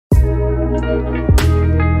Can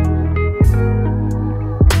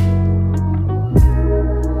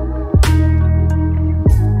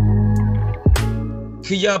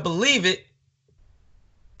y'all believe it?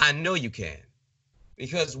 I know you can.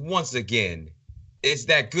 Because once again, it's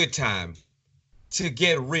that good time to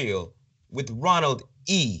get real with Ronald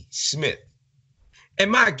E. Smith. And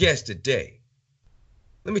my guest today,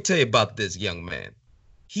 let me tell you about this young man.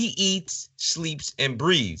 He eats, sleeps, and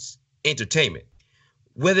breathes entertainment.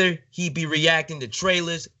 Whether he be reacting to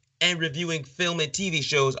trailers and reviewing film and TV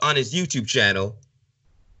shows on his YouTube channel,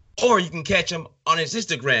 or you can catch him on his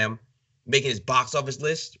Instagram making his box office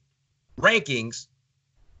list, rankings,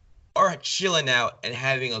 or chilling out and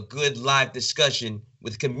having a good live discussion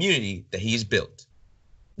with the community that he's built.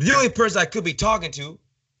 The only person I could be talking to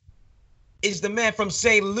is the man from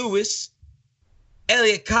St. Louis,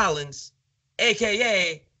 Elliot Collins,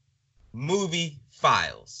 aka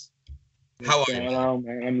MovieFiles. How are you?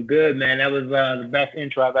 Man? I'm good, man. That was the best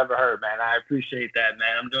intro I've ever heard, man. I appreciate that,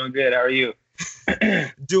 man. I'm doing good. How are you?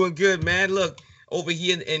 Doing good, man. Look, over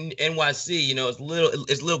here in NYC, you know, it's a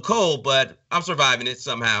little cold, but I'm surviving it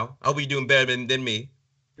somehow. I hope you're doing better than me.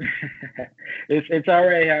 It's all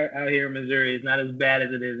right out here in Missouri. It's not as bad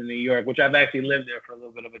as it is in New York, which I've actually lived there for a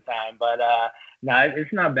little bit of a time. But no,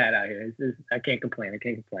 it's not bad out here. I can't complain.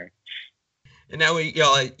 And now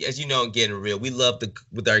y'all, as you know, getting real. We love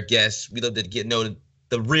with our guests. We love to get know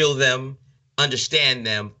the real them, understand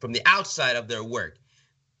them from the outside of their work.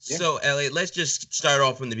 Yeah. So, Elliot, let's just start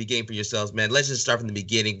off from the beginning for yourselves, man. Let's just start from the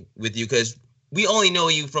beginning with you, because we only know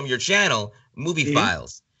you from your channel, MovieFiles.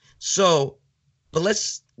 Mm-hmm. So, but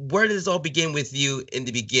where does this all begin with you in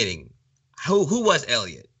the beginning? Who was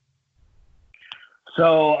Elliot?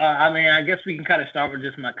 So, I mean, I guess we can kind of start with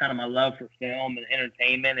just my love for film and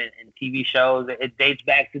entertainment and TV shows. It dates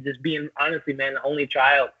back to just being, honestly, man, the only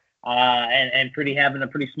child. And having a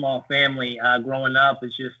pretty small family growing up.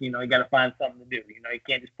 It's just, you got to find something to do. You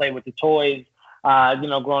can't just play with the toys,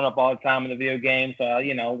 growing up all the time in the video games. So,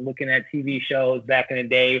 looking at TV shows back in the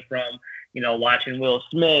day from, watching Will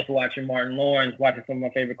Smith, watching Martin Lawrence, watching some of my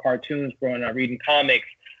favorite cartoons growing up, reading comics,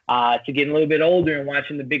 to getting a little bit older and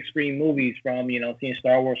watching the big screen movies from, seeing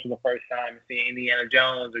Star Wars for the first time, seeing Indiana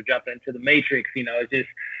Jones or jumping into the Matrix. It's just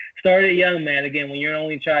started young, man. Again, when you're an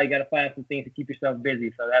only child, you got to find some things to keep yourself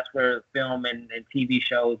busy. So that's where film and TV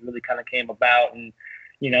shows really kind of came about. And,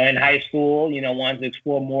 in high school, wanted to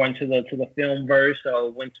explore more into the film verse. So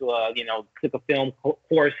went to took a film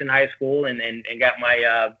course in high school and got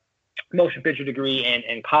my motion picture degree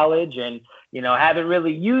in college. And, haven't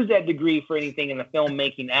really used that degree for anything in the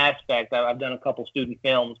filmmaking aspect. I've done a couple student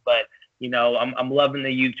films, but I'm loving the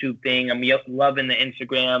YouTube thing. I'm loving the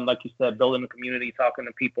Instagram, like you said, building a community, talking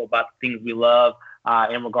to people about the things we love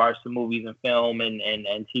in regards to movies and film and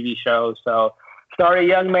TV shows. So started a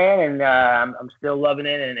young man, and I'm still loving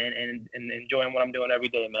it and enjoying what I'm doing every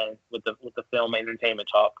day, man, with the film and entertainment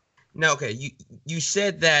talk. Now, okay, you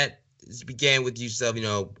said that this began with yourself,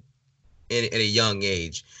 at a young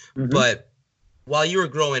age, mm-hmm. But while you were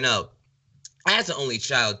growing up, as an only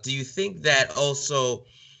child, do you think that also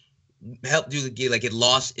helped you get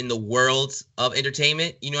lost in the world of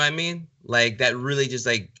entertainment? You know what I mean? Like that really just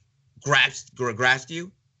grasped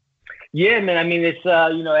you? Yeah, man. I mean, it's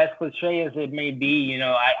as cliche as it may be,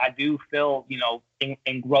 I do feel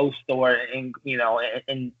engrossed or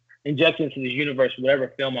injected into this universe,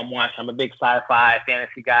 whatever film I'm watching. I'm a big sci-fi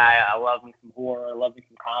fantasy guy. I love me some horror. I love me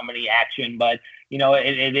some comedy, action. But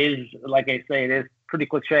it is, like I say, it is pretty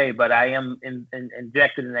cliche, but I am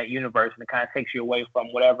injected in that universe, and it kind of takes you away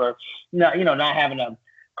from whatever, not having a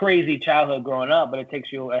crazy childhood growing up, but it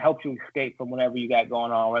helps you escape from whatever you got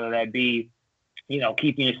going on, whether that be,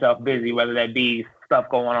 keeping yourself busy, whether that be stuff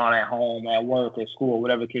going on at home, at work, at school,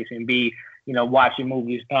 whatever the case may be. Watching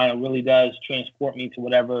movies kind of really does transport me to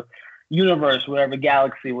whatever universe, whatever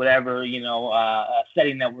galaxy, whatever,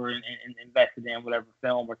 setting that we're invested in, whatever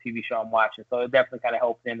film or TV show I'm watching. So it definitely kind of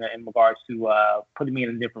helps in regards to putting me in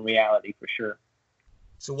a different reality for sure.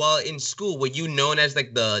 So while in school, were you known as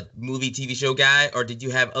like the movie TV show guy, or did you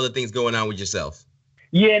have other things going on with yourself?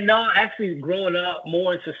 Yeah, no, actually growing up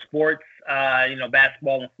more into sports,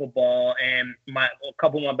 basketball and football, and a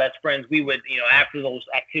couple of my best friends, we would, after those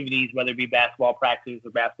activities, whether it be basketball practice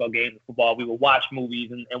or basketball games or football, we would watch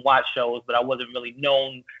movies and watch shows, but I wasn't really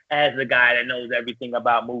known as the guy that knows everything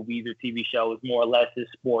about movies or TV shows, more or less as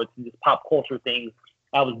sports and just pop culture things.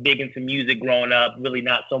 I was big into music growing up, really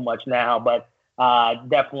not so much now, but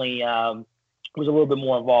definitely was a little bit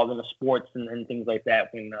more involved in the sports and things like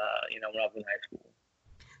that when I was in high school.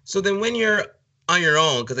 So then when you're on your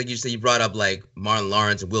own, because like you said, you brought up like Martin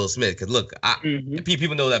Lawrence and Will Smith. Because look,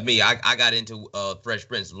 people know that I got into Fresh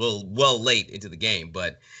Prince a little well late into the game,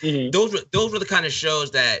 but those were the kind of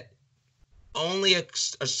shows that only a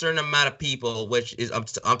certain amount of people, which is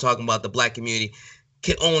I'm talking about the Black community,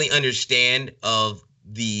 can only understand of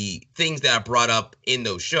the things that are brought up in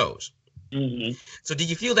those shows. So did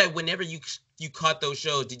you feel that whenever you caught those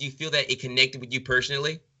shows, did you feel that it connected with you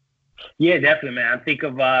personally? Yeah, definitely, man. I think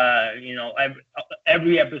of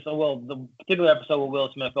every episode. Well, the particular episode with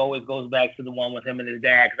Will Smith always goes back to the one with him and his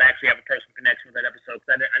dad, because I actually have a personal connection with that episode.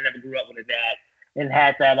 Because I never grew up with a dad, and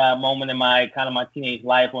had that moment in my teenage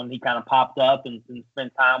life when he kind of popped up and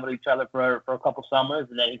spent time with each other for a couple summers,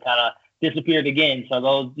 and then he kind of disappeared again. So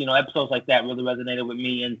those episodes like that really resonated with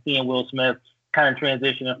me, and seeing Will Smith kind of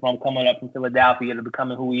transitioning from coming up from Philadelphia to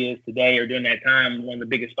becoming who he is today, or during that time one of the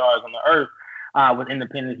biggest stars on the earth. With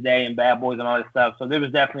Independence Day and Bad Boys and all that stuff. So there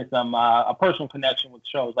was definitely some a personal connection with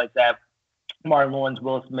shows like that. Martin Lawrence,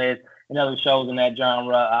 Will Smith, and other shows in that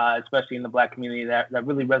genre, especially in the Black community, that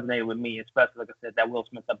really resonated with me, especially, like I said, that Will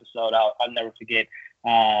Smith episode. I'll never forget,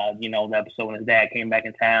 the episode when his dad came back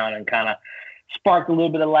in town and kind of sparked a little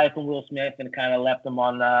bit of life in Will Smith and kind of left him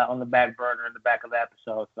on the back burner in the back of the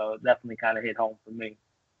episode. So it definitely kind of hit home for me.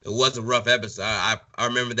 It was a rough episode. I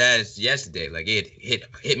remember that as yesterday. Like it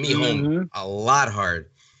hit me home a lot hard.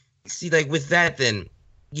 See, like with that, then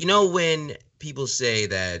when people say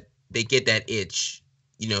that they get that itch,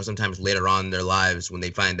 sometimes later on in their lives when they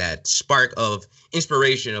find that spark of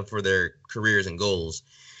inspiration for their careers and goals,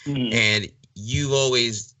 and you've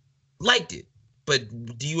always liked it.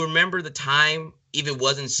 But do you remember the time, if it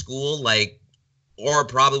was in school, like, or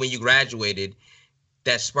probably when you graduated,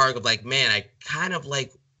 that spark of like, man, I kind of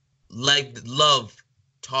love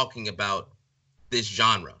talking about this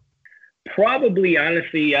genre? Probably,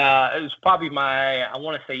 honestly, it was probably I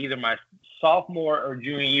want to say either my sophomore or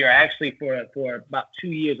junior year. Actually, for about 2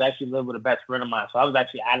 years, I actually lived with a best friend of mine. So I was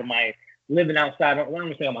actually living outside. I don't want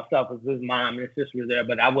to say on myself, because his mom and his sister was there,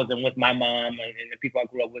 but I wasn't with my mom and the people I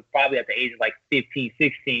grew up with, probably at the age of like 15,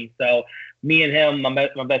 16. So me and him,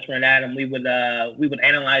 my best friend Adam, we would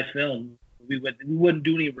analyze film. We wouldn't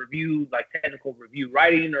do any reviews, like technical review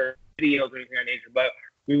writing or videos or anything of that nature, but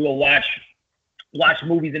we will watch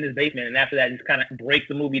movies in his basement, and after that just kind of break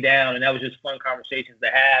the movie down, and that was just fun conversations to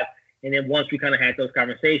have. And then once we kind of had those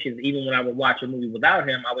conversations, even when I would watch a movie without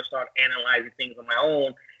him, I would start analyzing things on my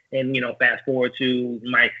own. And fast forward to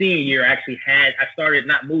my senior year, I started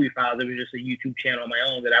not MovieFiles, it was just a YouTube channel on my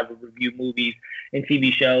own that I would review movies and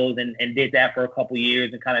TV shows, and did that for a couple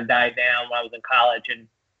years, and kind of died down when I was in college. And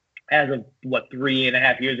as of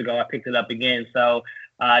 3.5 years ago, I picked it up again. So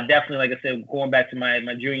definitely, like I said, going back to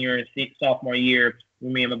my junior and sophomore year,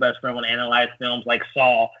 me and my best friend would analyze films like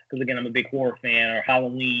Saw, because again, I'm a big horror fan, or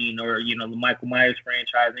Halloween, or the Michael Myers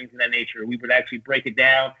franchise, things of that nature. We would actually break it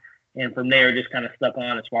down, and from there, just kind of stuck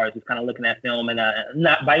on as far as just kind of looking at film. And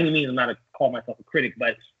not by any means, I'm not call myself a critic,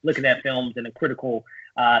 but looking at films in a critical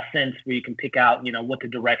sense, where you can pick out, what the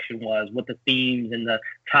direction was, what the themes and the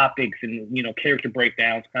topics and, character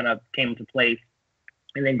breakdowns kind of came into place.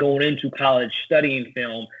 And then going into college studying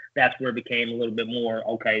film, that's where it became a little bit more,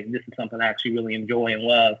 okay, this is something I actually really enjoy and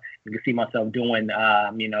love. You can see myself doing,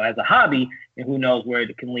 as a hobby, and who knows where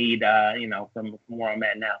it can lead, from where I'm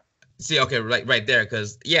at now. See, okay, right there,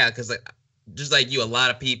 because like, just like you, a lot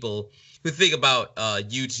of people who think about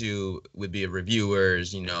YouTube would be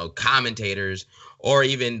reviewers, commentators, or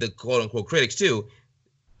even the quote unquote critics too.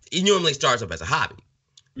 It normally starts up as a hobby.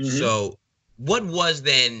 So what was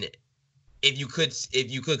then, if you could,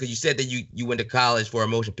 because you said that you went to college for a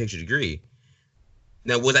motion picture degree.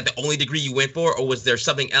 Now, was that the only degree you went for, or was there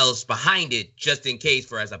something else behind it, just in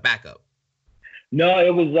case, as a backup? No,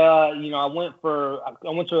 it was, I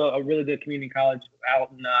went to a really good community college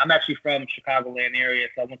out in, I'm actually from Chicagoland area,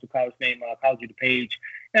 so I went to college named College of DuPage,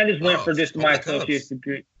 and I just went for just my associate's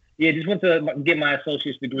degree. Yeah, just went to get my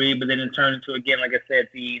associate's degree, but then it turned into, again, like I said,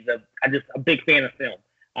 I'm just a big fan of film.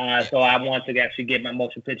 So I wanted to actually get my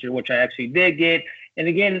motion picture, which I actually did get. And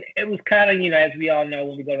again, it was kind of, as we all know,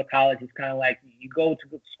 when we go to college, it's kind of like you go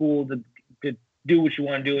to school to do what you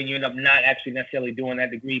want to do, and you end up not actually necessarily doing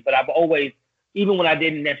that degree. But I've always, even when I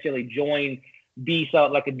didn't necessarily be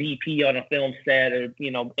like a DP on a film set, or,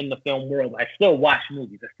 in the film world, I still watch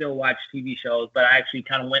movies. I still watch TV shows, but I actually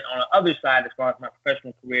kind of went on the other side as far as my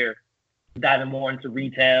professional career, diving more into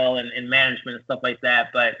retail and management and stuff like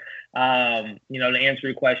that. But, to answer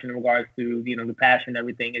your question in regards to, the passion and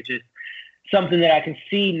everything, it's just something that I can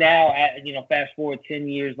see now, fast forward 10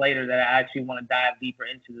 years later, that I actually want to dive deeper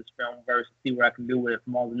into this film verse and see what I can do with it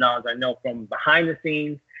from all the knowledge I know from behind the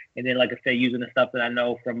scenes, and then, like I said, using the stuff that I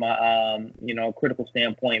know from a critical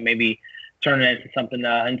standpoint, maybe turning it into something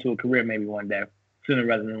into a career maybe one day, sooner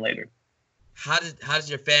rather than later. How does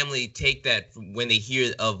your family take that when they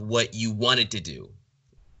hear of what you wanted to do?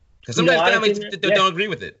 Because sometimes families don't agree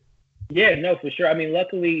with it. Yeah, no, for sure. I mean,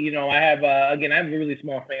 luckily, I have I have a really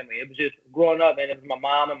small family. It was just growing up, and it was my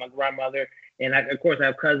mom and my grandmother, and of course I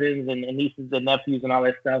have cousins and nieces and nephews and all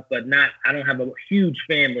that stuff. But I don't have a huge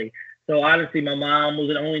family. So honestly, my mom was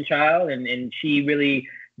an only child, and she really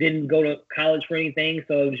didn't go to college for anything.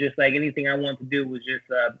 So it was just like anything I wanted to do was just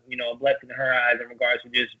a blessing in her eyes in regards to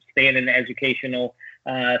just staying in the educational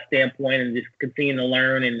standpoint and just continuing to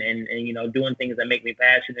learn and doing things that make me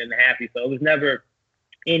passionate and happy. So it was never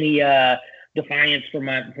any defiance from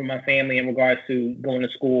my family in regards to going to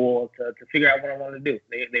school to figure out what I wanted to do.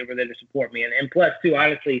 They were there to support me, and plus too,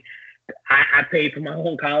 honestly, I paid for my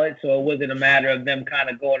own college, so it wasn't a matter of them kind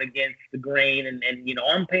of going against the grain and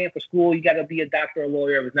I'm paying for school, you got to be a doctor or a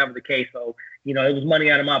lawyer. It was never the case. So it was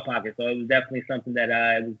money out of my pocket. So it was definitely something that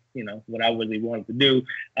was what I really wanted to do,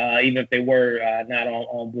 even if they were not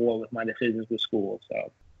on board with my decisions with school.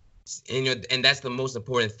 So. And that's the most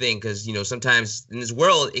important thing, because sometimes in this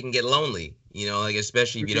world it can get lonely,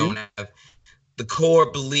 especially if you don't have the core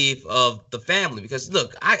belief of the family. Because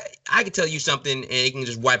look, I can tell you something and it can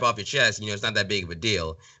just wipe off your chest. It's not that big of a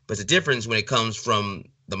deal. But it's a difference when it comes from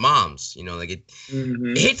the moms. It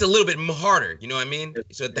hits a little bit harder. You know what I mean?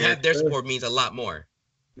 So to have their support means a lot more.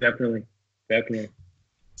 Definitely.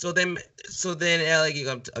 So then,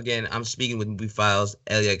 Elliot, again, I'm speaking with MovieFiles,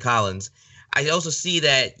 Elliot Collins. I also see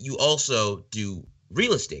that you also do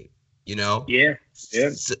real estate. Yeah.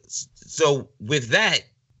 So with that,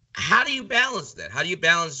 how do you balance that? How do you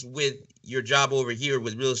balance with your job over here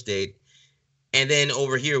with real estate, and then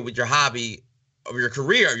over here with your hobby, or your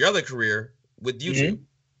career, your other career with YouTube? Mm-hmm.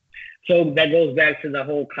 So that goes back to the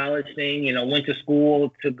whole college thing. Went to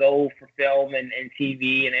school to go for film and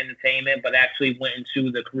TV and entertainment, but actually went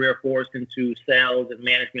into the career force, into sales and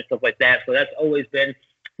management, stuff like that. So that's always been,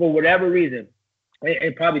 for whatever reason,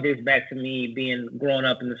 it probably dates back to me growing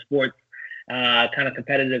up in the sports kind of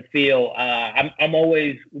competitive feel. I'm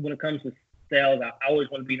always, when it comes to sales, I always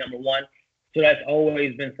want to be number one. So that's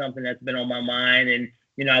always been something that's been on my mind. And,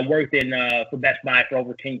 I worked for Best Buy for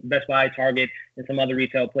over 10, Best Buy, Target, and some other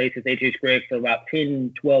retail places, H.H. Gregg, for about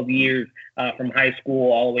 10, 12 years from high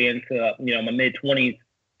school all the way into, my mid-20s,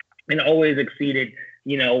 and always exceeded,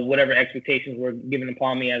 whatever expectations were given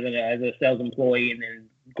upon me as a sales employee, and then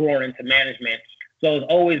growing into management. So it's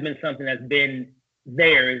always been something that's been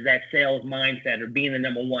there, is that sales mindset, or being the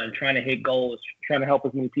number one, trying to hit goals, trying to help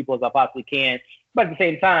as many people as I possibly can. But at the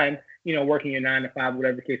same time, working your 9 to 5,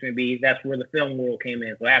 whatever the case may be, that's where the film world came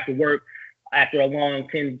in. So after work, after a long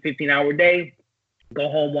 10, 15-hour day, go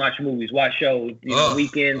home, watch movies, watch shows,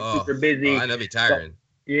 weekends, super busy. I know, be tiring.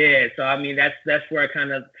 So I mean, that's where I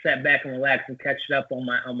kind of sat back and relaxed and catched up on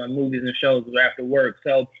my movies and shows after work.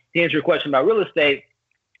 So to answer your question about real estate,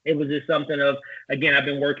 it was just something of, again, I've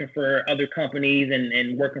been working for other companies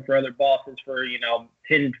and working for other bosses for,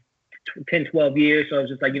 10, 12 years. So I was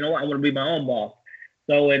just like, I want to be my own boss.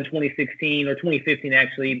 So in 2016 or 2015,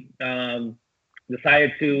 actually,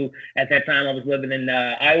 decided to, at that time I was living in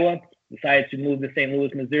Iowa, decided to move to St.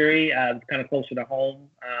 Louis, Missouri. It's kind of closer to home.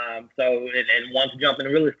 And wanted to jump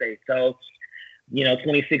into real estate. So,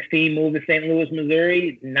 2016, moved to St. Louis,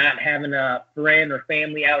 Missouri, not having a friend or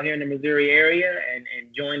family out here in the Missouri area, and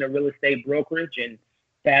joined a real estate brokerage. And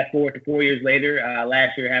fast forward to 4 years later,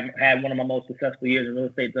 last year had one of my most successful years in real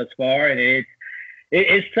estate thus far. And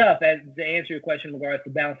it's tough, to answer your question in regards to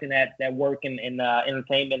balancing that work and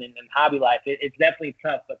entertainment and hobby life. It's definitely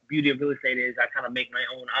tough, but the beauty of real estate is I kind of make my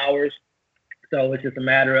own hours. So it's just a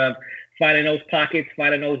matter of finding those pockets,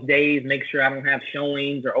 finding those days, make sure I don't have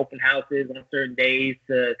showings or open houses on certain days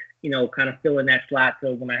to, kind of fill in that slot.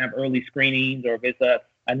 So when I have early screenings, or if it's a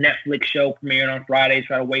Netflix show premiering on Friday,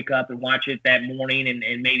 try to wake up and watch it that morning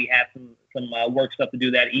and maybe have some work stuff to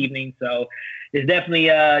do that evening. So it's definitely,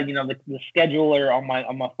 the scheduler on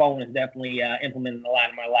my phone is definitely implementing a lot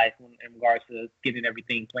in my life in regards to getting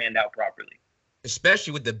everything planned out properly.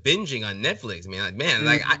 Especially with the binging on Netflix,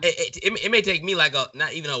 it may take me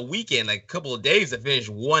not even a weekend, like a couple of days to finish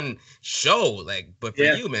one show. But for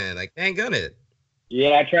you, man, thank goodness.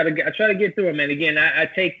 Yeah, I try to get through it, man. Again, I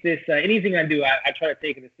take this anything I do, I try to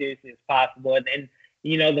take it as seriously as possible. And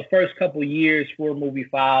the first couple years for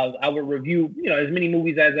MovieFiles, I would review as many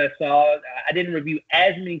movies as I saw. I didn't review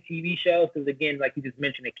as many TV shows because, again, like you just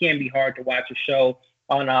mentioned, it can be hard to watch a show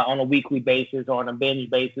on a weekly basis or on a binge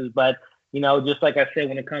basis. But just like I said,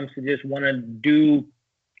 when it comes to just want to do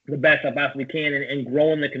the best I possibly can and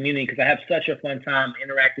growing the community, because I have such a fun time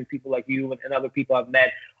interacting with people like you and other people I've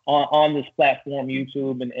met on this platform,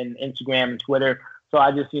 YouTube and Instagram and Twitter. So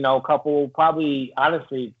I just, probably,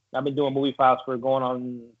 honestly, I've been doing Movie Files for going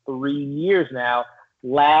on 3 years now.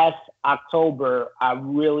 Last October, I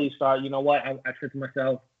really started, I said to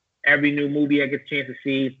myself, every new movie I get a chance to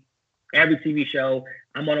see, every TV show,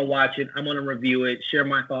 I'm going to watch it, I'm going to review it, share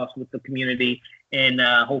my thoughts with the community, and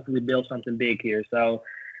hopefully build something big here. So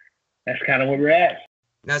that's kind of where we're at.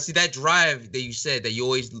 Now, see that drive that you said that you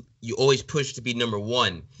always push to be number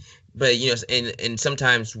one, but and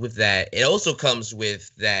sometimes with that, it also comes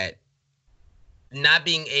with that not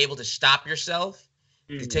being able to stop yourself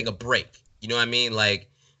to take a break. You know what I mean? Like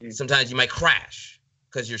sometimes you might crash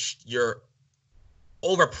because you're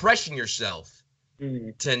overpressing yourself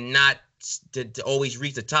to not to always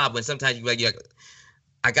reach the top. When sometimes you're like,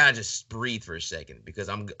 I gotta just breathe for a second because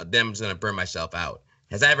I'm just gonna burn myself out.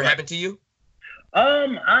 Has that ever happened to you?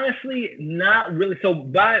 Honestly, not really. So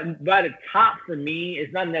by the top for me,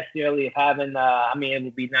 it's not necessarily having. It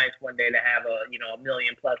would be nice one day to have a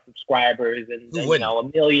million plus subscribers and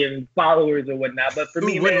a million followers or whatnot. But for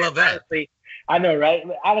me, man, love that? Honestly, I know, right?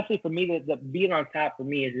 Honestly, for me, the being on top for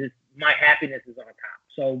me is just my happiness is on top.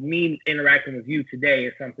 So me interacting with you today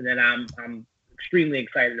is something that I'm extremely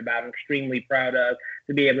excited about. I'm extremely proud of,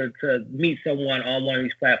 to be able to meet someone on one of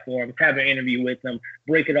these platforms, have an interview with them,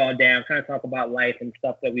 break it all down, kind of talk about life and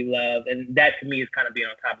stuff that we love. And that to me is kind of being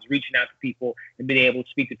on top, is reaching out to people and being able to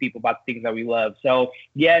speak to people about the things that we love. So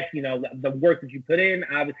yes, the work that you put in,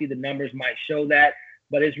 obviously the numbers might show that,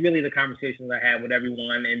 but it's really the conversations I have with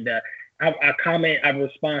everyone. And I comment, I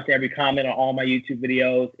respond to every comment on all my YouTube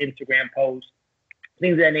videos, Instagram posts.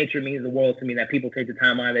 Things of that nature means the world to me, that people take the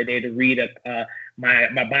time out of their day to read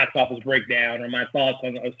my box office breakdown or my thoughts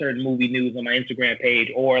on a certain movie news on my Instagram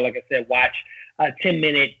page, or like I said, watch a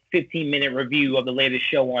 10-minute, 15-minute review of the latest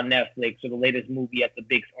show on Netflix or the latest movie on the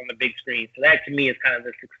big screen. So that to me is kind of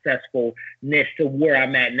the successfulness to where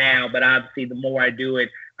I'm at now. But obviously, the more I do it,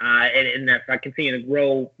 and if I continue to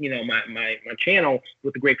grow, my channel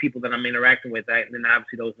with the great people that I'm interacting with, then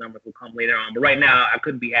obviously those numbers will come later on. But right now, I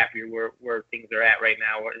couldn't be happier where things are at right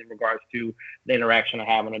now in regards to the interaction I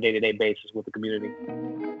have on a day-to-day basis with the community.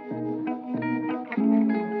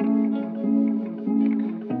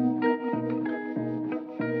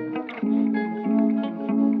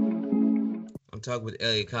 I'm talking with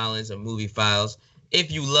Elliot Collins of MovieFiles. If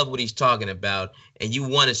you love what he's talking about and you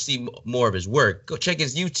want to see more of his work, go check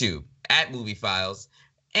his YouTube at MovieFiles.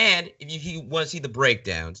 And if you want to see the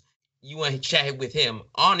breakdowns, you want to chat with him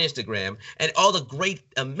on Instagram and all the great,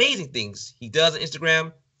 amazing things he does on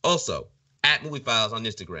Instagram, also at MovieFiles on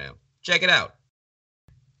Instagram. Check it out.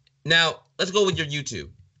 Now, let's go with your YouTube.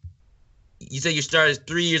 You said you started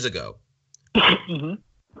 3 years ago.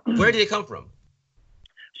 Mm-hmm. Where did it come from?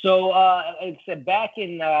 So it's back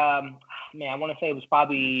in, I want to say it was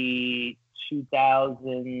probably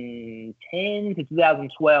 2010 to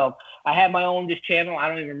 2012. I had my own just channel. I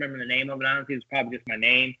don't even remember the name of it. Honestly, it's probably just my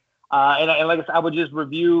name. And like I said, I would just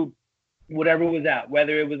review whatever was out,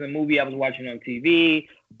 whether it was a movie I was watching on TV,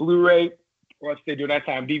 Blu-ray, or during that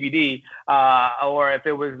time, DVD, or if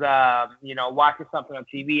it was, watching something on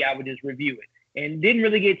TV, I would just review it. And didn't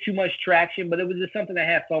really get too much traction, but it was just something I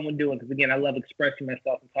had fun with doing, because, again, I love expressing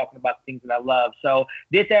myself and talking about the things that I love. So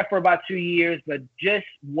did that for about 2 years, but just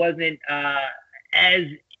wasn't as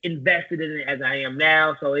invested in it as I am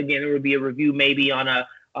now. So, again, there would be a review maybe on a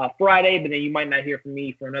Friday, but then you might not hear from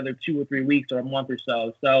me for another 2 or 3 weeks or a month or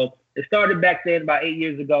so. So it started back then about 8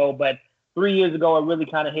 years ago, but 3 years ago, it really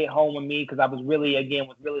kind of hit home with me, because I was really, again,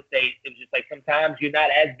 with real estate, it was just like sometimes you're not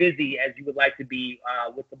as busy as you would like to be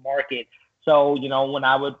with the market. So, when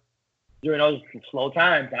I would, during those slow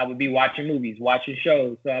times, I would be watching movies, watching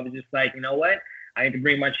shows. So I was just like, you know what? I need to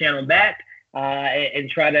bring my channel back and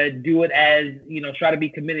try to do it as, try to be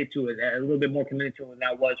committed to it, a little bit more committed to it than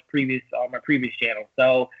I was on my previous channel.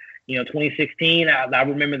 So, 2016, I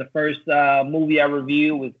remember the first movie I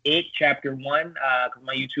reviewed was It, Chapter 1, because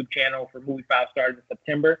my YouTube channel for MovieFiles started in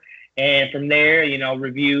September. And from there,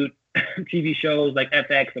 reviewed TV shows like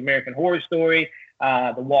FX, American Horror Story,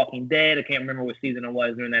 The Walking Dead. I can't remember what season it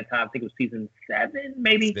was during that time. I think it was season 7,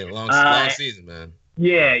 maybe. It's been a long season, man.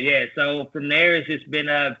 Yeah. So from there, it's just been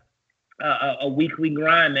a weekly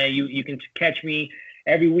grind, man. You can catch me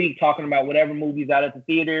every week talking about whatever movie's out at the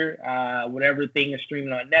theater, whatever thing is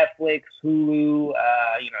streaming on Netflix, Hulu,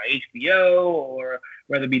 HBO, or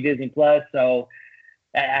whether it be Disney Plus. So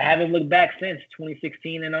I haven't looked back since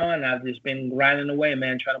 2016 and on. I've just been grinding away,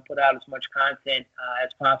 man, trying to put out as much content as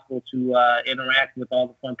possible to interact with all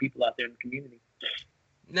the fun people out there in the community.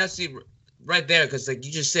 Now, see, right there, because like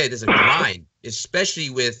you just said, there's a grind, especially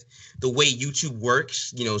with the way YouTube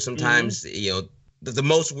works. You know, sometimes you know the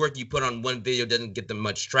most work you put on one video doesn't get them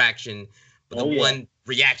much traction, but the one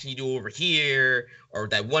reaction you do over here, or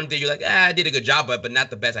that one video like, I did a good job, but not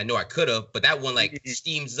the best I know I could have, but that one like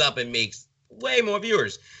steams up and makes way more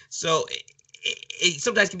viewers. So it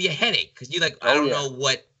sometimes can be a headache because you're like, I don't know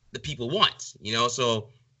what the people want, you know. So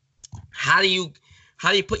how do you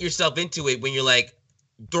put yourself into it when you're like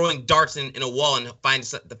throwing darts in a wall and find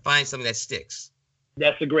something that sticks?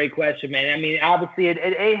 That's a great question, man. I mean, obviously,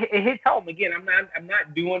 it hits home. Again, I'm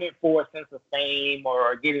not doing it for a sense of fame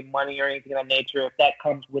or getting money or anything of that nature. If that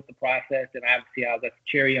comes with the process, then obviously that's a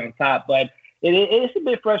cherry on top. But it's a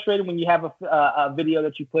bit frustrating when you have a video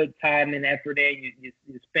that you put time and effort in. You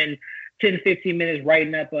spend 10, 15 minutes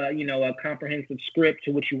writing up a comprehensive script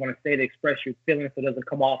to what you want to say to express your feelings, so it doesn't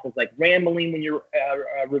come off as like rambling when you're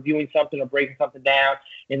reviewing something or breaking something down.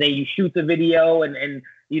 And then you shoot the video and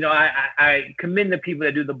you know, I commend the people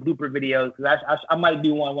that do the blooper videos, because I might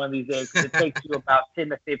do one of these days. It takes you about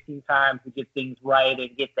 10 to 15 times to get things right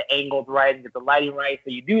and get the angles right and get the lighting right. So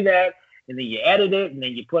you do that, and then you edit it, and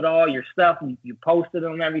then you put all your stuff, and you post it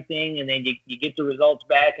on everything, and then you get the results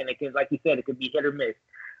back. And it can, like you said, it could be hit or miss.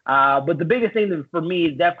 But the biggest thing for me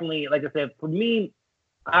is definitely, like I said, for me,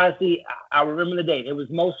 honestly, I remember the date. It was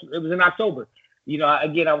in October. You know,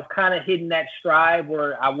 again, I was kind of hitting that stride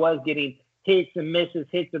where I was getting hits and misses,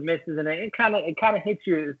 and it kind of hits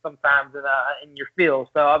you sometimes in your feel.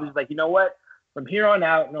 So I was just like, you know what? From here on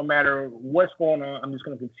out, no matter what's going on, I'm just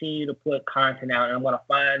going to continue to put content out, and I'm going to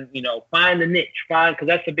find the niche, because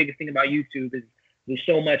that's the biggest thing about YouTube is there's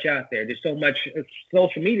so much out there. There's so much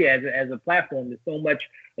social media as a platform. There's so much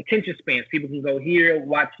attention spans. People can go here,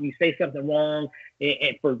 watch you say something wrong,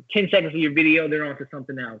 and for 10 seconds of your video, they're on to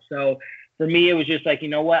something else. So for me, it was just like, you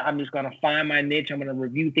know what? I'm just going to find my niche. I'm going to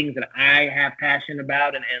review things that I have passion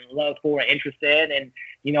about and love for and interest in. And,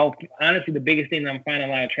 you know, honestly, the biggest thing that I'm finding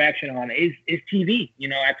a lot of traction on is TV. You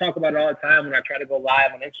know, I talk about it all the time when I try to go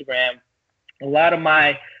live on Instagram. A lot of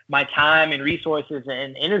my time and resources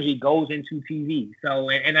and energy goes into TV. So,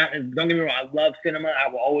 and don't get me wrong, I love cinema. I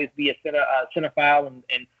will always be a cinephile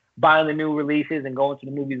and buying the new releases and going to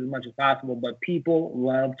the movies as much as possible. But people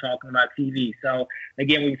love talking about TV. So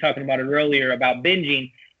again, we were talking about it earlier about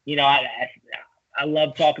binging. You know, I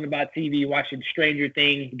love talking about TV, watching Stranger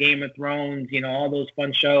Things, Game of Thrones, you know, all those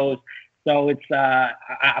fun shows. So it's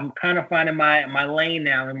I'm kind of finding my lane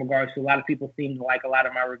now in regards to a lot of people seem to like a lot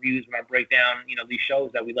of my reviews when I break down, you know, these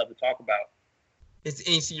shows that we love to talk about. It's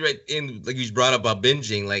and you see right in, like you brought up about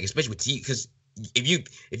binging, like especially with TV, because if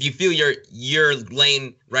you feel your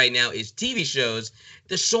lane right now is TV shows,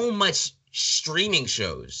 there's so much streaming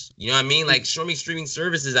shows. You know what I mean? Like so many streaming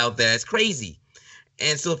services out there. It's crazy.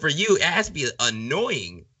 And so for you, it has to be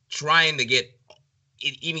annoying trying to get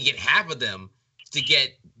half of them to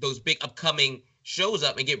get those big upcoming shows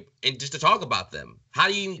up and just to talk about them. How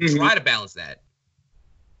do you try to balance that?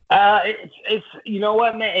 It's you know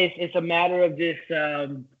what, man, it's a matter of this.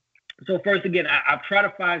 So first, again, I try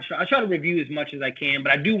to review as much as I can,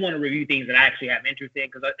 but I do want to review things that I actually have interest in,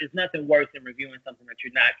 because it's nothing worse than reviewing something that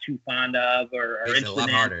you're not too fond of or interested in. It a lot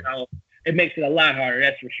harder. So it makes it a lot harder,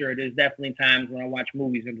 that's for sure. There's definitely times when I watch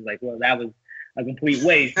movies and I'm like, well, that was a complete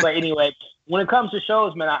waste. But anyway, when it comes to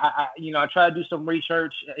shows, man, I try to do some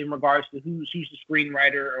research in regards to who's the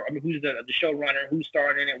screenwriter, or I mean, who's the showrunner, who's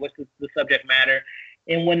starring in it, what's the subject matter.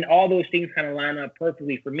 And when all those things kind of line up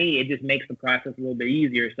perfectly for me, it just makes the process a little bit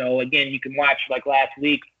easier. So again, you can watch, like last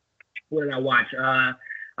week, what did I watch?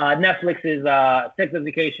 Netflix's Sex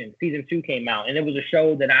Education season 2 came out, and it was a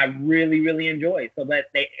show that I really, really enjoyed. So that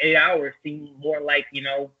 8 hours seemed more like,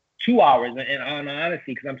 2 hours, and on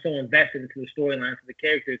honesty, because I'm so invested into the storylines of the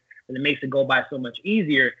characters, and it makes it go by so much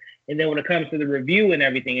easier. And then when it comes to the review and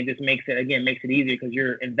everything, it just makes it easier because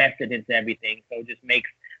you're invested into everything. So it just makes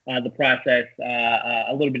the process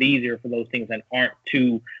a little bit easier for those things that aren't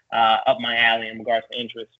too up my alley in regards to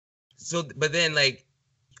interest. So, but then, like,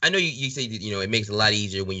 I know you say, it makes it a lot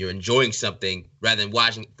easier when you're enjoying something rather than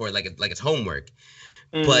watching for like it's homework.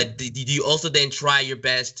 Mm-hmm. But do you also then try your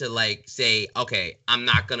best to, like, say, okay, I'm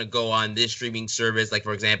not going to go on this streaming service. Like,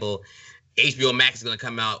 for example, HBO Max is going to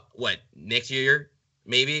come out, next year,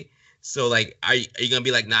 maybe? So, like, are you going to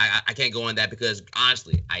be like, nah, I can't go on that because,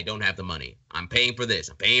 honestly, I don't have the money. I'm paying for this.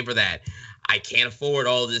 I'm paying for that. I can't afford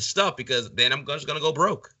all this stuff because then I'm just going to go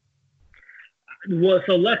broke. Well,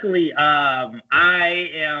 so luckily, I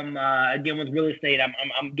am, again, with real estate,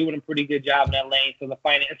 I'm doing a pretty good job in that lane. So the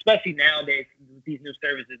finance, especially nowadays, with these new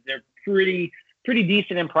services, they're pretty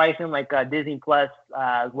decent in pricing. Like Disney Plus,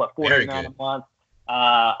 $49 a month. When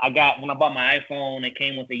I bought my iPhone, it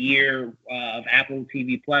came with a year of Apple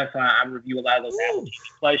TV Plus. So I review a lot of those Apple TV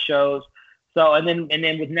Plus shows. So and then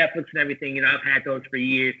with Netflix and everything, I've had those for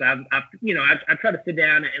years. So I try to sit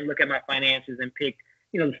down and look at my finances and pick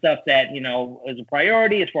the stuff that is a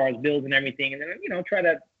priority as far as bills and everything, and then try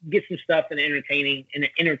to get some stuff in the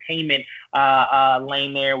entertainment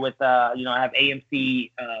lane there with I have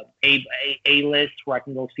AMC A list where I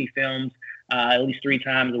can go see films at least 3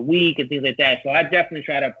 times a week and things like that. So I definitely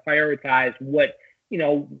try to prioritize what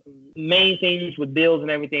main things with bills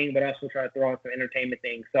and everything, but also try to throw in some entertainment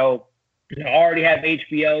things. So I already have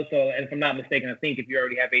HBO, so and if I'm not mistaken, I think if you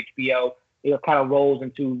already have HBO, it kind of rolls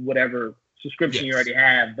into whatever subscription you already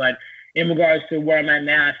have. But in regards to where I'm at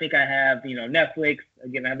now, I think I have Netflix.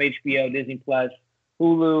 Again, I have HBO, Disney Plus,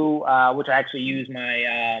 Hulu, which I actually use my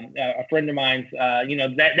a friend of mine's.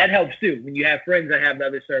 That helps too when you have friends that have the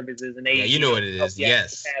other services and they you know what it is.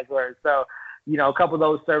 Yes. Password. So a couple of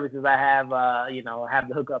those services I have have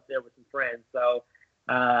the hook up there with some friends. So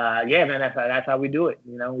man, that's how we do it.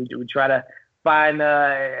 We try to find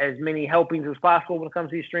as many helpings as possible when it comes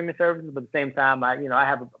to these streaming services, but at the same time, I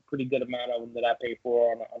have a pretty good amount of them that I pay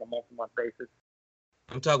for on a month-to-month basis.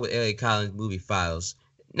 I'm talking with Elliot Collins, MovieFiles.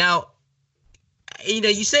 Now,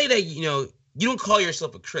 you say that you don't call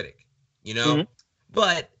yourself a critic, Mm-hmm.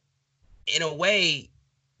 but in a way,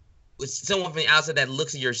 with someone from the outside that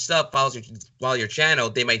looks at your stuff, follows your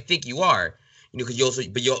channel, they might think you are. Because you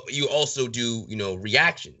also do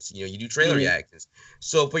reactions. You do trailer reactions.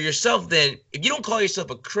 So for yourself, then, if you don't call yourself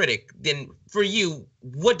a critic, then for you,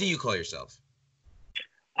 what do you call yourself?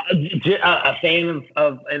 A fan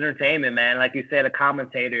of entertainment, man. Like you said, a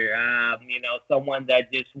commentator. Someone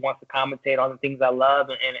that just wants to commentate on the things I love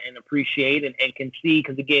and appreciate and can see.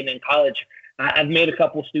 Because again, in college, I've made a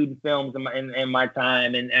couple student films in my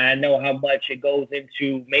time, and I know how much it goes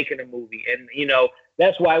into making a movie. And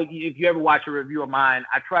that's why if you ever watch a review of mine,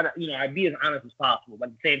 I try to I be as honest as possible, but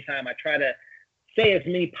at the same time, I try to say as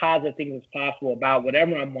many positive things as possible about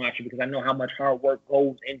whatever I'm watching, because I know how much hard work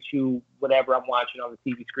goes into whatever I'm watching on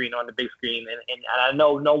the TV screen, on the big screen, and I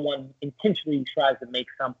know no one intentionally tries to make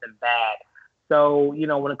something bad. So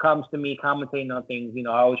when it comes to me commentating on things, I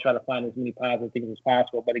always try to find as many positive things as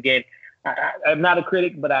possible. But again, I'm not a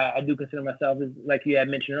critic, but I do consider myself, as like you had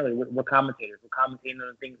mentioned earlier, we're commentators. We're commentating on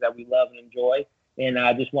the things that we love and enjoy, and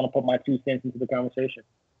I just want to put my 2 cents into the conversation.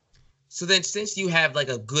 So then, since you have like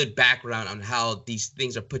a good background on how these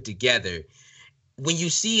things are put together, when you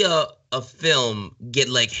see a film get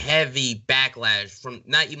like heavy backlash from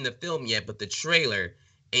not even the film yet, but the trailer,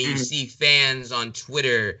 and you see fans on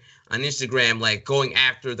Twitter, on Instagram, like going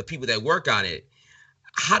after the people that work on it,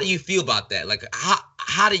 how do you feel about that? Like,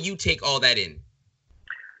 how do you take all that in?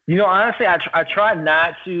 Honestly, I try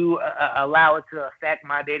not to allow it to affect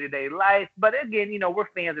my day-to-day life. But again, we're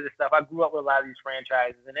fans of this stuff. I grew up with a lot of these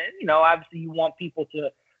franchises. And then, obviously you want people to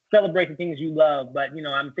celebrate the things you love. But,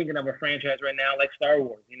 I'm thinking of a franchise right now like Star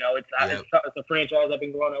Wars. It's a franchise I've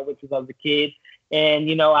been growing up with since I was a kid.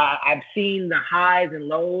 And, I've seen the highs and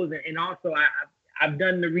lows. And also I've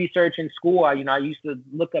done the research in school. I used to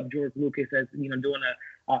look up George Lucas as, doing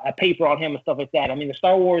a paper on him and stuff like that. I mean, the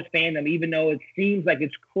Star Wars fandom, even though it seems like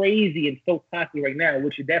it's crazy and so toxic right now,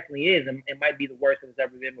 which it definitely is, and it might be the worst it's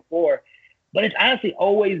ever been before, but it's honestly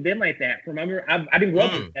always been like that. Remember, I didn't grow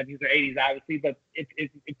up in the 70s or 80s, obviously, but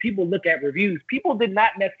if people look at reviews, people did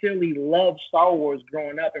not necessarily love Star Wars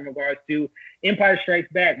growing up in regards to Empire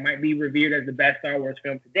Strikes Back might be revered as the best Star Wars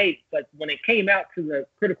film to date, but when it came out to the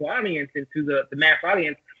critical audience and to the mass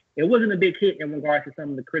audience, it wasn't a big hit in regards to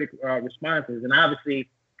some of the critical responses. And obviously,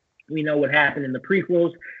 we know what happened in the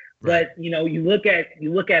prequels, but you look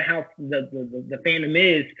at how the fandom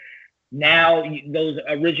is now. Those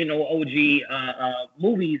original OG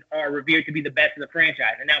movies are revered to be the best in the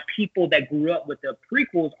franchise, and now people that grew up with the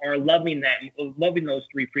prequels are loving those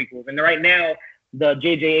 3 prequels. And right now, the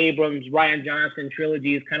J.J. Abrams, Rian Johnson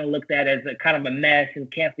trilogy is kind of looked at as a kind of a mess, and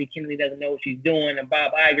Kathleen Kennedy doesn't know what she's doing, and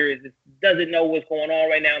Bob Iger doesn't know what's going on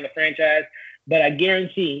right now in the franchise. But I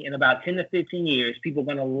guarantee in about 10 to 15 years, people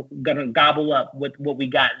are gonna gobble up with what we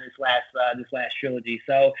got in this last trilogy.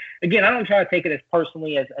 So again, I don't try to take it as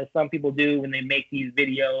personally as some people do when they make these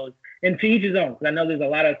videos. And to each his own, because I know there's a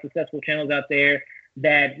lot of successful channels out there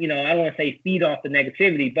that, I don't want to say feed off the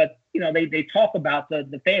negativity, but they talk about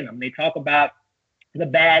the fandom. They talk about the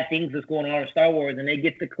bad things that's going on in Star Wars, and they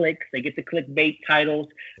get the clicks, they get the clickbait titles,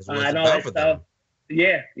 and all that stuff.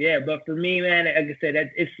 Yeah. But for me, man, like I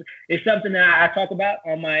said, it's something that I talk about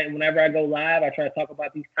whenever I go live. I try to talk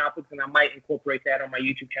about these topics, and I might incorporate that on my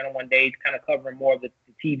YouTube channel one day to kind of cover more of the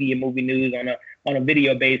TV and movie news on a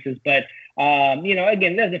video basis. But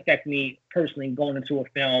Again, it doesn't affect me personally going into a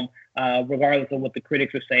film, regardless of what the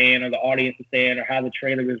critics are saying or the audience is saying or how the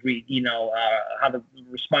trailer was, how the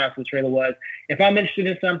response to the trailer was. If I'm interested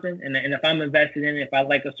in something and if I'm invested in it, if I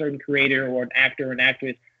like a certain creator or an actor or an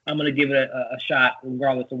actress, I'm going to give it a shot,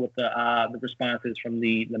 regardless of what the response is from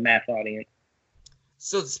the mass audience.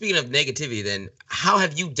 So speaking of negativity, then, how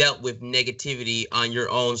have you dealt with negativity on your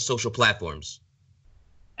own social platforms?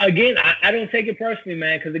 Again, I don't take it personally,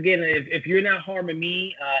 man, because, again, if you're not harming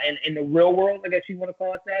me in the real world, I guess you want to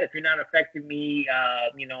call it that, if you're not affecting me,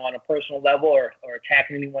 on a personal level or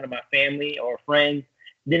attacking any one of my family or friends,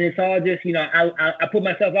 then it's all just, I put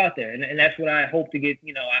myself out there, and that's what I hope to get.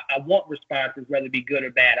 I want responses, whether it be good or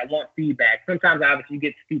bad. I want feedback. Sometimes, obviously, you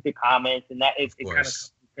get stupid comments, and that it kind of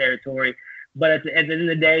comes to territory. But at the end of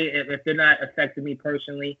the day, if they're not affecting me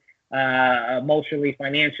personally, emotionally,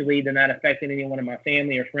 financially, they're not affecting anyone in my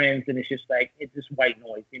family or friends, and it's just it's white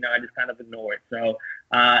noise. I just kind of ignore it. So,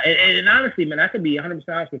 and honestly, man, I could be 100%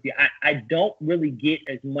 honest with you. I don't really get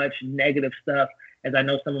as much negative stuff as I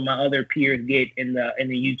know some of my other peers get in the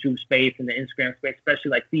YouTube space and the Instagram space,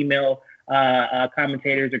 especially like female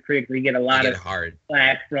commentators or critics. They get a lot of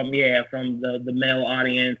flack from the male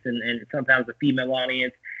audience and sometimes the female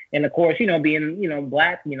audience. And of course, being,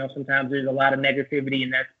 Black, sometimes there's a lot of negativity in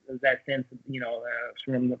that sense,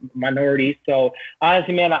 from minorities. So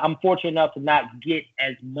honestly, man, I'm fortunate enough to not get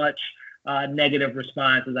as much negative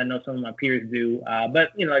response as I know some of my peers do.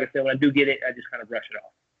 But, like I said, when I do get it, I just kind of brush it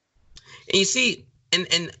off. And you see, and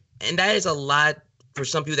that is a lot for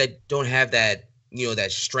some people that don't have that,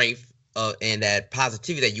 that strength and that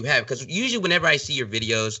positivity that you have, because usually whenever I see your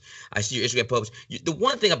videos, I see your Instagram posts, the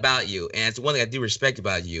one thing about you, and it's the one thing I do respect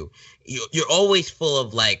about you, you're always full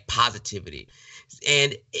of like positivity.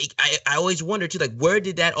 And I always wonder too, like, where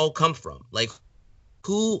did that all come from? Like,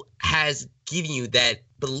 who has given you that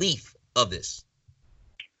belief of this?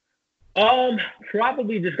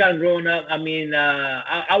 Probably just kind of growing up. I mean,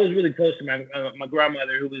 I was really close to my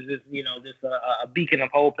grandmother, who was just, just a beacon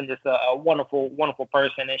of hope and just a wonderful, wonderful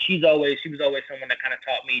person. And she was always someone that kind of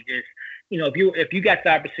taught me just, if you got the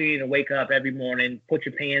opportunity to wake up every morning, put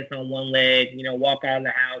your pants on one leg, walk out of the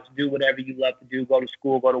house, do whatever you love to do, go to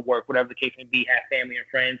school, go to work, whatever the case may be, have family and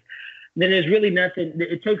friends, then there's really nothing.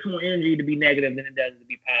 It takes more energy to be negative than it does to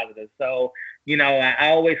be positive. So, I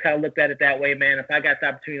always kind of looked at it that way, man. If I got the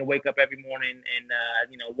opportunity to wake up every morning and,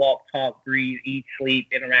 walk, talk, breathe, eat, sleep,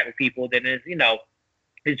 interact with people, then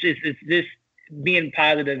it's just being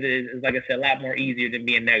positive is, like I said, a lot more easier than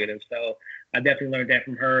being negative. So I definitely learned that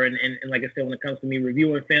from her. And like I said, when it comes to me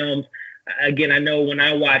reviewing films, again, I know when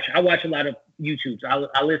I watch a lot of YouTubes.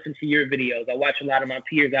 I listen to your videos. I watch a lot of my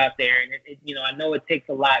peers out there, and I know it takes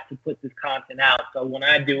a lot to put this content out. So when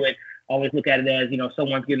I do it, I always look at it as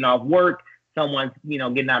someone's getting off work, someone's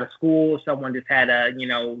getting out of school, someone just had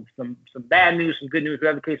some bad news, some good news,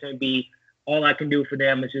 whatever the case may be. All I can do for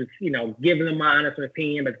them is just giving them my honest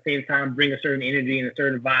opinion, but at the same time bring a certain energy and a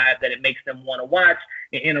certain vibe that it makes them want to watch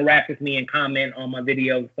and interact with me and comment on my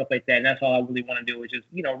videos and stuff like that. And that's all I really want to do is just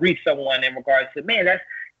reach someone in regards to, man, that's,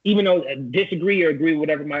 even though I disagree or agree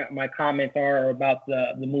whatever my comments are about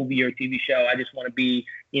the movie or TV show, I just want to be,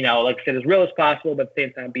 like I said, as real as possible, but at the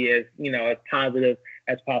same time be as, as positive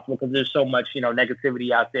as possible, because there's so much,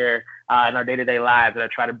 negativity out there in our day-to-day lives that I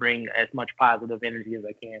try to bring as much positive energy as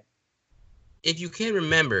I can. If you can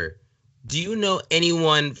remember, do you know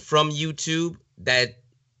anyone from YouTube that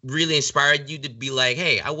really inspired you to be like,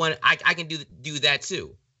 hey, I can do that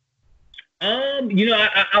too?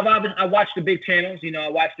 I watched the big channels. I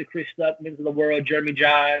watched the Chris Stuckmans of the world, Jeremy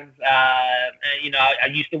Johns. I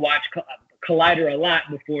used to watch Collider a lot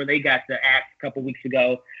before they got the axe a couple weeks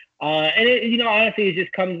ago. And it, honestly, it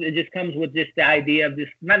just comes with just the idea of this,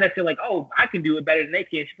 not necessarily like, oh, I can do it better than they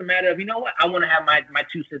can. It's just a matter of, what, I want to have my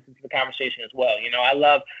 2 cents into the conversation as well. I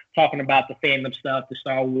love talking about the fandom stuff, the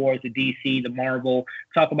Star Wars, the DC, the Marvel,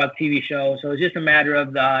 talk about TV shows. So it's just a matter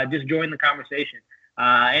of just joining the conversation.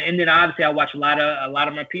 And then obviously I watch a lot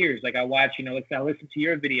of my peers. Like I watch, I listen to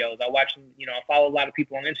your videos. I watch, I follow a lot of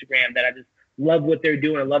people on Instagram that I just love what they're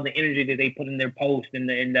doing. I love the energy that they put in their posts and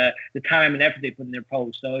the time and effort they put in their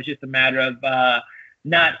posts. So it's just a matter of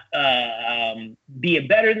not being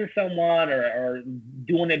better than someone or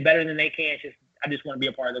doing it better than they can. I just want to be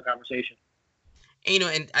a part of the conversation. And,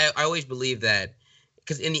 and I always believe that,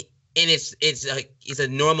 because it's a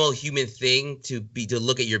normal human thing to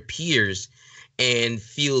look at your peers and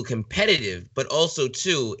feel competitive, but also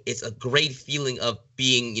too, it's a great feeling of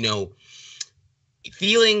being,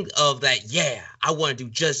 feeling of that, yeah, I want to do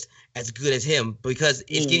just as good as him, because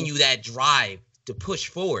it's giving you that drive to push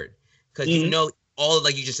forward. Because all,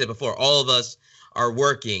 like you just said before, all of us are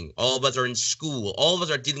working. All of us are in school. All of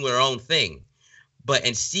us are dealing with our own thing.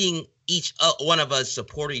 And seeing each one of us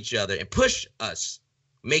support each other and push us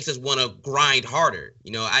makes us want to grind harder.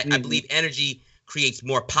 I believe energy creates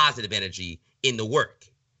more positive energy in the work.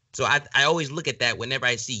 So I always look at that whenever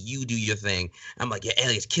I see you do your thing. I'm like, yeah,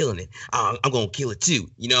 Elliot's killing it. I'm gonna kill it too.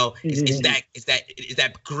 It's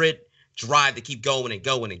that grit, drive to keep going and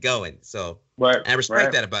going and going. So I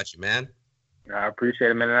respect that about you, man. I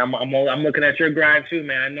appreciate it, man. And I'm looking at your grind too,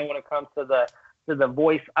 man. I know when it comes to the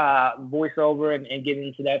voiceover and getting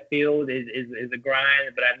into that field is a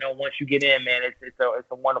grind, but I know once you get in, man, it's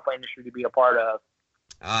a wonderful industry to be a part of.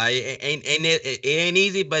 It ain't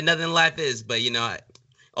easy, but nothing in life is. But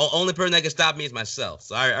only person that can stop me is myself.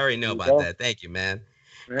 So I already know about that. Thank you, man.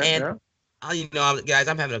 Guys,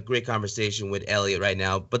 I'm having a great conversation with Elliot right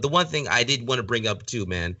now. But the one thing I did want to bring up too,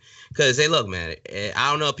 man, because hey, look, man, I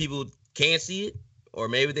don't know if people can't see it, or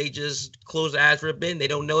maybe they just close their eyes for a bit and they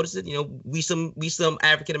don't notice it. We some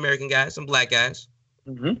African American guys, some black guys,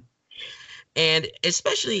 and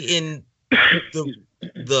especially in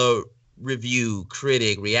the review,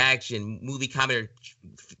 critic, reaction, movie commenter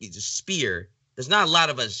sphere, there's not a lot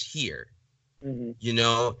of us here,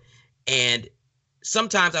 and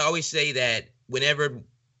sometimes I always say that whenever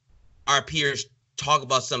our peers talk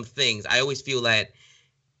about some things, I always feel that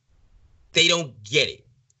they don't get it.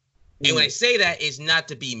 And when I say that, it's not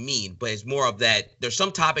to be mean, but it's more of that there's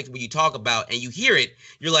some topics when you talk about and you hear it,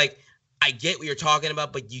 you're like, I get what you're talking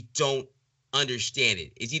about, but you don't understand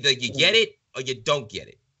it. It's either you get it or you don't get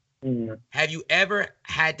it. Have you ever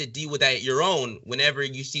had to deal with that your own whenever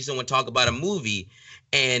you see someone talk about a movie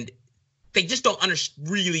and they just don't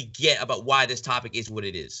really get about why this topic is what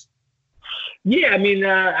it is? Yeah, I mean,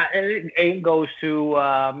 it goes to,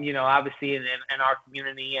 obviously in our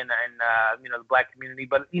community and the Black community,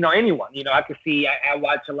 but, anyone, I can see, I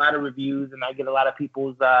watch a lot of reviews and I get a lot of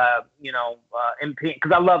people's,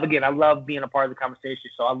 because I love being a part of the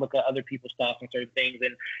conversation. So I look at other people's thoughts on certain things.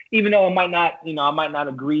 And even though I might not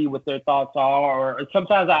agree with their thoughts are, or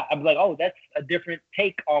sometimes I'm like, oh, that's a different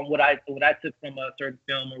take on what I took from a certain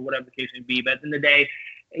film or whatever the case may be. But at the end of the day,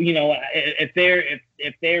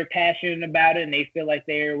 if they're passionate about it and they feel like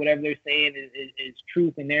whatever they're saying is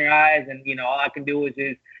truth in their eyes, and all I can do is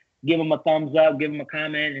just give them a thumbs up, give them a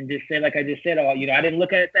comment, and just say like I just said, I didn't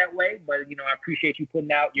look at it that way, but I appreciate you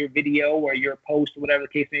putting out your video or your post or whatever the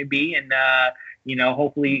case may be, and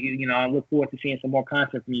hopefully I look forward to seeing some more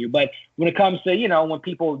content from you. But when it comes to when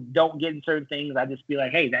people don't get in certain things, I just be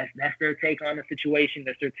like, hey, that's their take on the situation,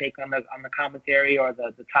 that's their take on the commentary or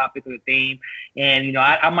the topic or the theme, and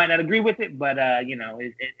I might not agree with it, but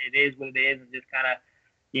it is what it is, and just kind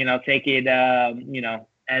of take it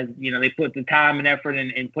as they put the time and effort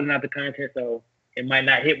in putting out the content, so it might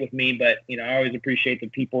not hit with me, but I always appreciate the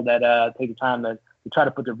people that take the time to try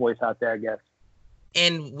to put their voice out there, I guess.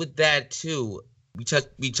 And with that too, we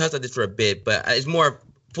touched on this for a bit, but it's more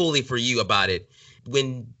fully for you about it.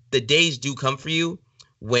 When the days do come for you,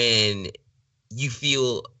 when you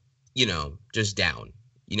feel, just down,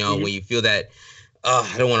 when you feel that,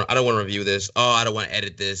 I don't want to review this. Oh, I don't want to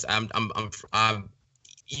edit this.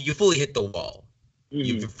 You fully hit the wall.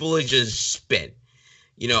 You fully just spent.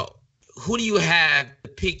 Who do you have to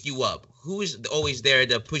pick you up? Who is always there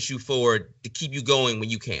to push you forward, to keep you going when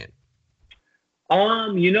you can't?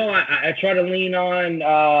 I try to lean on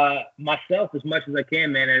myself as much as I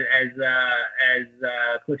can, man. As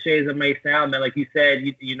cliche as it may sound, man, like you said,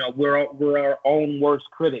 we're our own worst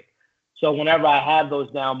critic. So whenever I have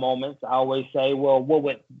those down moments, I always say, well, what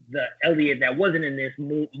would the Elliot that wasn't in this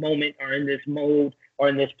moment or in this mode or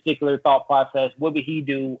in this particular thought process, what would he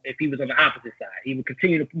do if he was on the opposite side? He would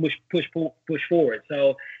continue to push forward.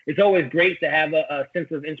 So it's always great to have a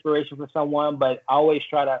sense of inspiration from someone, but I always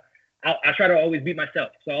try to always be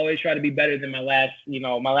myself. So I always try to be better than my last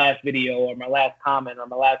video or my last comment or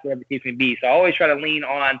my last whatever the case may be. So I always try to lean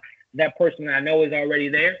on that person that I know is already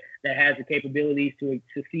there, that has the capabilities to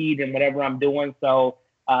succeed in whatever I'm doing. So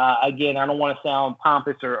again, I don't want to sound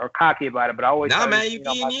pompous or cocky about it, but I always you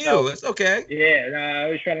being you. It's okay. Yeah, I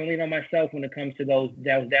always try to lean on myself when it comes to those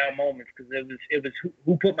down moments, because it was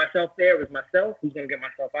who put myself there. It was myself. Who's gonna get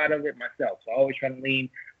myself out of it? Myself. So I always try to lean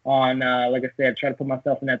on, like I said, try to put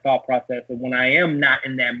myself in that thought process. And when I am not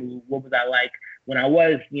in that mood, what was I like when I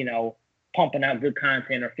was, pumping out good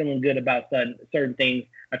content or feeling good about certain things?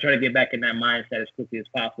 I try to get back in that mindset as quickly as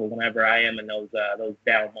possible whenever I am in those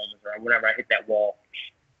down moments or whenever I hit that wall.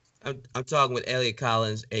 I'm talking with Elliot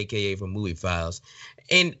Collins, aka from MovieFiles,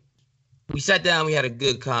 and we sat down. We had a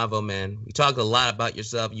good convo, man. We talked a lot about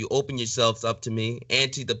yourself. You opened yourself up to me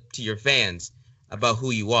and to your fans about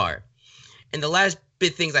who you are. And the last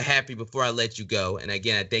bit things I have for you before I let you go, and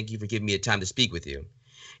again, I thank you for giving me a time to speak with you,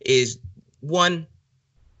 is one,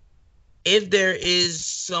 if there is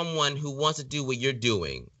someone who wants to do what you're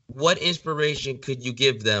doing, what inspiration could you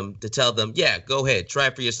give them to tell them, yeah, go ahead, try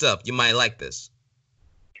it for yourself. You might like this.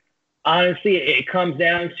 Honestly, it comes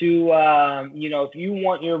down to, if you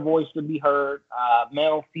want your voice to be heard,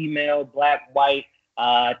 male, female, black, white,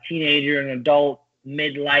 teenager, an adult,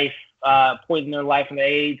 midlife, point in their life and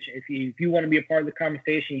age, if you want to be a part of the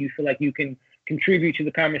conversation, you feel like you can contribute to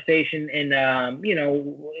the conversation in,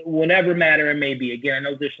 whatever matter it may be. Again, I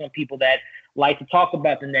know there's some people that like to talk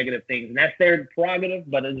about the negative things, and that's their prerogative,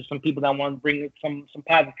 but there's some people that want to bring some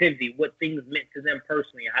positivity, what things meant to them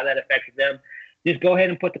personally, how that affected them. Just go ahead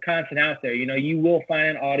and put the content out there. You will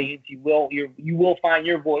find an audience. You will find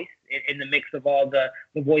your voice in the mix of all the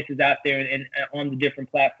voices out there and on the different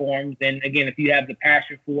platforms. And again, if you have the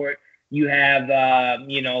passion for it, you have,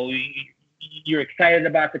 you're excited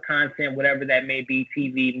about the content, whatever that may be,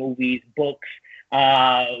 TV, movies, books,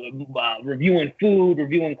 reviewing food,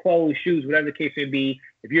 reviewing clothes, shoes, whatever the case may be.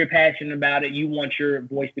 If you're passionate about it, you want your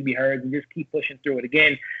voice to be heard, and just keep pushing through it.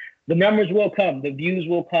 Again, the numbers will come, the views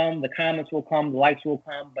will come, the comments will come, the likes will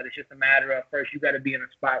come, but it's just a matter of, first, you got to be in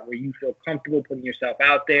a spot where you feel comfortable putting yourself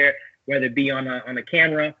out there, whether it be on a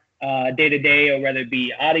camera day to day, or whether it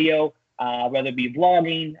be audio, whether it be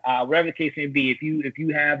vlogging, whatever the case may be. If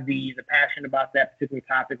you have the passion about that particular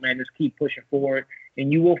topic, man, just keep pushing forward,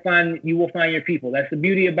 and you will find your people. That's the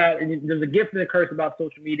beauty about, and there's a gift and a curse about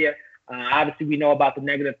social media. Obviously, we know about the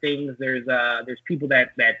negative things. There's people that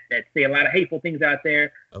say a lot of hateful things out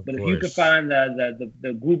there. But if you can find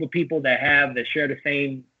the group of people that share the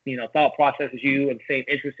same thought process as you and the same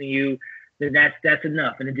interest in you, then that's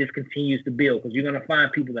enough, and it just continues to build, because you're gonna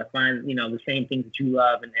find people that find the same things that you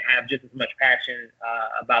love and have just as much passion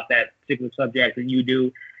about that particular subject that you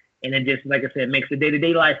do. And it just, like I said, makes the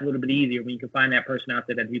day-to-day life a little bit easier when you can find that person out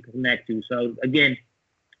there that you can connect to. So again,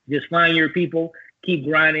 just find your people, keep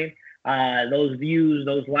grinding. Those views,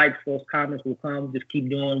 those likes, those comments will come. Just keep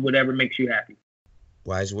doing whatever makes you happy.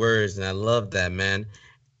 Wise words, and I love that, man.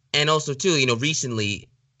 And also, too, recently,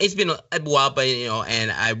 it's been a while, but,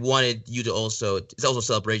 and I wanted you to also, it's also a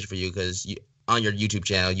celebration for you, because on your YouTube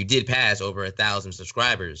channel, you did pass over 1,000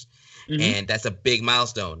 subscribers. Mm-hmm. And that's a big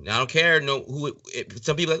milestone. Now, I don't care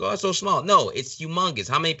some people are like, oh, it's so small. No, it's humongous.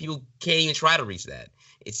 How many people can't even try to reach that?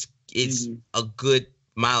 It's mm-hmm. a good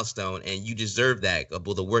milestone, and you deserve that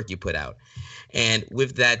about the work you put out. And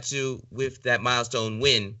with that too, with that milestone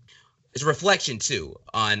win, it's a reflection too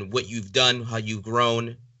on what you've done, how you've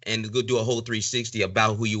grown, and go do a whole 360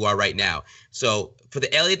 about who you are right now. So for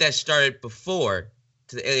the Elliot that started before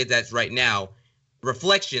to the Elliot that's right now,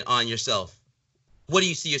 reflection on yourself. What do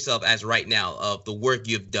you see yourself as right now of the work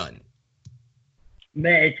you've done?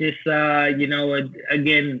 Man, it's just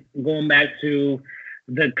again, going back to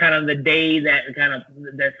the kind of the day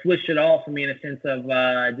that switched it all for me, in a sense of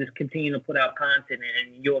just continue to put out content,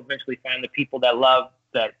 and you'll eventually find the people that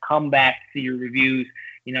come back to see your reviews.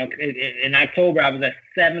 In October, I was at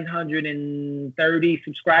 730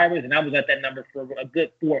 subscribers, and I was at that number for a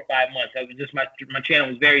good 4 or 5 months. I was just my channel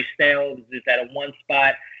was very stale. It was just at a one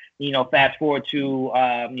spot. Fast forward to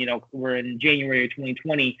we're in January of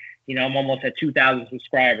 2020. I'm almost at 2,000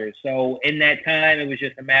 subscribers. So in that time, it was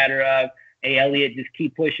just a matter of, hey, Elliot, just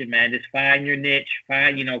keep pushing, man. Just find your niche.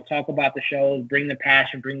 Talk about the shows, bring the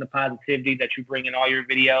passion, bring the positivity that you bring in all your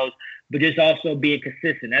videos, but just also being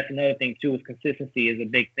consistent. That's another thing, too, is consistency is a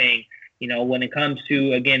big thing. When it comes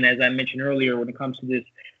to, again, as I mentioned earlier, when it comes to this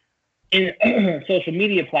social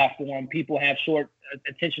media platform, people have short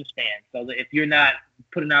attention spans. So if you're not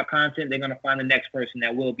putting out content, they're going to find the next person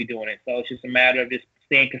that will be doing it. So it's just a matter of just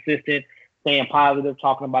staying consistent, staying positive,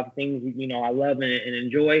 talking about the things, I love and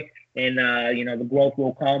enjoy. And, the growth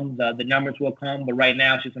will come, the numbers will come. But right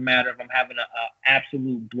now, it's just a matter of I'm having an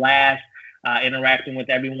absolute blast interacting with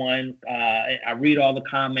everyone. I read all the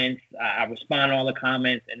comments. I respond to all the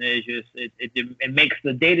comments. And it makes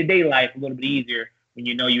the day-to-day life a little bit easier when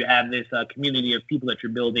you have this community of people that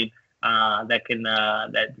you're building that can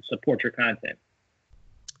that support your content.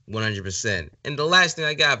 100%. And the last thing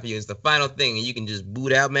I got for you is the final thing, and you can just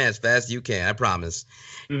boot out, man, as fast as you can. I promise.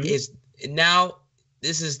 Mm-hmm. Is now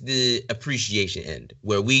this is the appreciation end,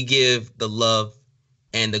 where we give the love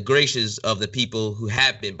and the graces of the people who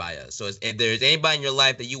have been by us. So if there's anybody in your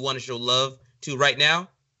life that you want to show love to right now,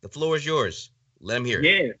 the floor is yours. Let them hear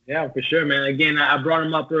it. Yeah, for sure, man. Again, I brought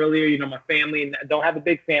them up earlier. My family. I don't have a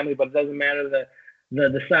big family, but it doesn't matter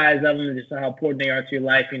the size of them, just how important they are to your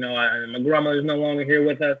life. My grandmother's no longer here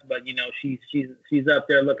with us, but she's up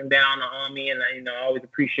there looking down on me, and I always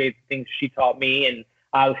appreciate the things she taught me, and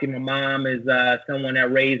Obviously, my mom is someone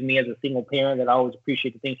that raised me as a single parent that I always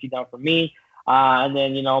appreciate the things she's done for me. And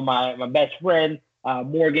then, my best friend,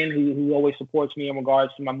 Morgan, who always supports me in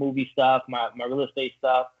regards to my movie stuff, my real estate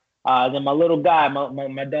stuff. Then my little guy,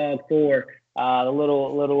 my dog Thor, the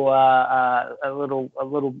little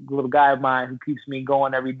guy of mine who keeps me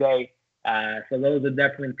going every day. So those are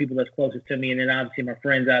definitely the people that's closest to me, and then obviously my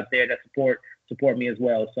friends out there that support me as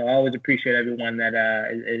well. So I always appreciate everyone that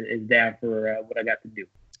is down for what I got to do.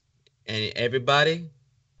 And everybody,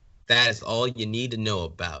 that is all you need to know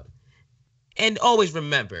about. And always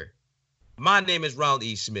remember, my name is Ronald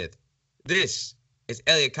E. Smith. This is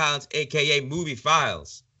Elliot Collins, aka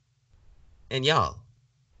MovieFiles. And y'all,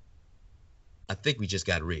 I think we just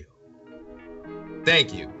got real.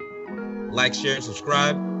 Thank you. Like, share, and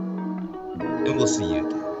subscribe, and we'll see you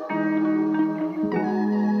again.